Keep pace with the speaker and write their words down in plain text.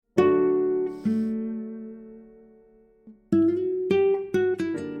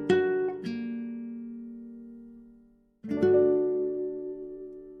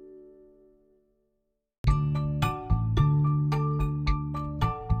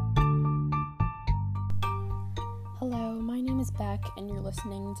is Beck, and you're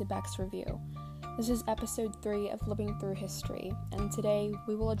listening to Beck's Review. This is episode 3 of Living Through History, and today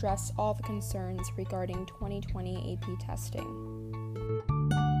we will address all the concerns regarding 2020 AP testing.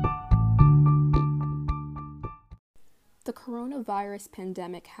 The coronavirus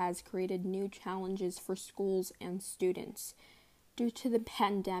pandemic has created new challenges for schools and students. Due to the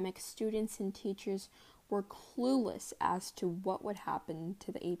pandemic, students and teachers were clueless as to what would happen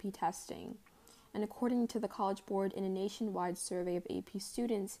to the AP testing. And according to the College Board, in a nationwide survey of AP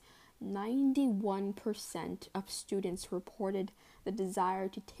students, 91% of students reported the desire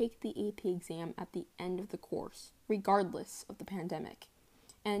to take the AP exam at the end of the course, regardless of the pandemic.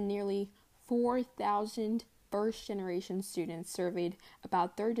 And nearly 4,000 first-generation students surveyed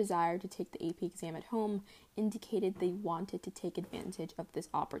about their desire to take the AP exam at home indicated they wanted to take advantage of this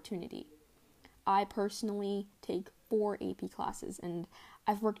opportunity. I personally take 4 AP classes, and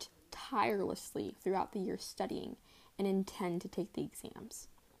I've worked tirelessly throughout the year studying and intend to take the exams.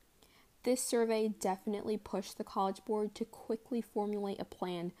 This survey definitely pushed the College Board to quickly formulate a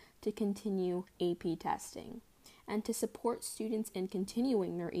plan to continue AP testing. And to support students in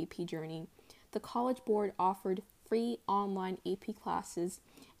continuing their AP journey, the College Board offered free online AP classes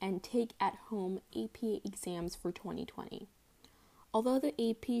and take-at-home AP exams for 2020. Although the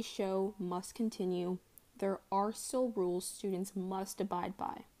AP show must continue, there are still rules students must abide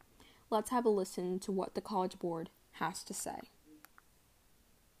by. Let's have a listen to what the College Board has to say.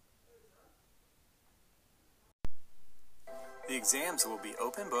 The exams will be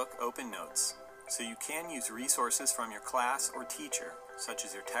open book, open notes, so you can use resources from your class or teacher, such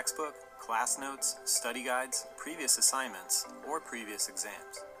as your textbook, class notes, study guides, previous assignments, or previous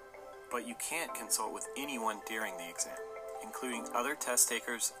exams. But you can't consult with anyone during the exam, including other test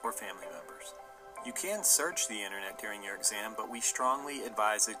takers or family members. You can search the internet during your exam, but we strongly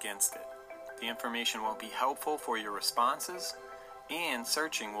advise against it. The information won't be helpful for your responses, and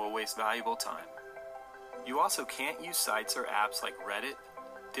searching will waste valuable time. You also can't use sites or apps like Reddit,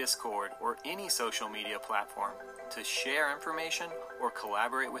 Discord, or any social media platform to share information or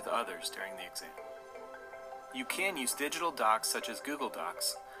collaborate with others during the exam. You can use digital docs such as Google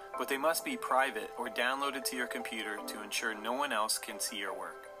Docs, but they must be private or downloaded to your computer to ensure no one else can see your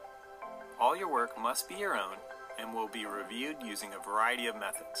work. All your work must be your own and will be reviewed using a variety of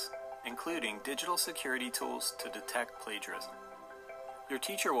methods, including digital security tools to detect plagiarism. Your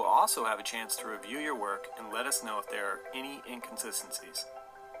teacher will also have a chance to review your work and let us know if there are any inconsistencies.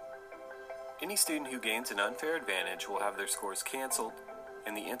 Any student who gains an unfair advantage will have their scores canceled,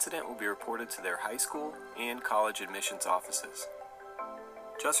 and the incident will be reported to their high school and college admissions offices.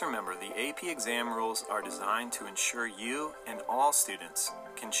 Just remember, the AP exam rules are designed to ensure you and all students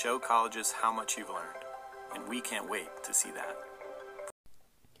can show colleges how much you've learned, and we can't wait to see that.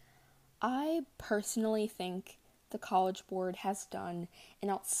 I personally think the College Board has done an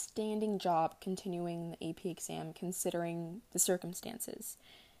outstanding job continuing the AP exam considering the circumstances.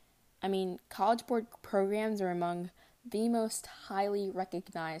 College Board programs are among the most highly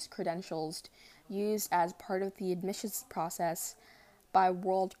recognized credentials used as part of the admissions process by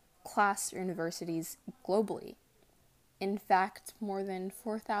world-class universities globally. In fact, more than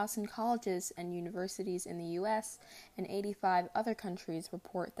 4,000 colleges and universities in the U.S. and 85 other countries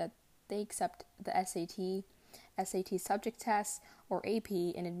report that they accept the SAT subject tests, or AP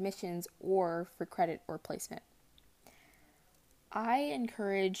in admissions or for credit or placement. I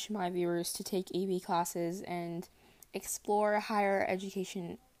encourage my viewers to take AP classes and explore higher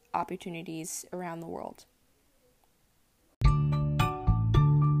education opportunities around the world.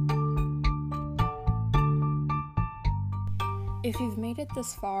 If you've made it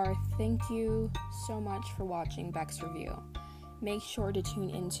this far, thank you so much for watching Beck's Review. Make sure to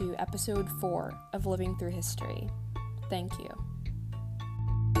tune into episode 4 of Living Through History. Thank you.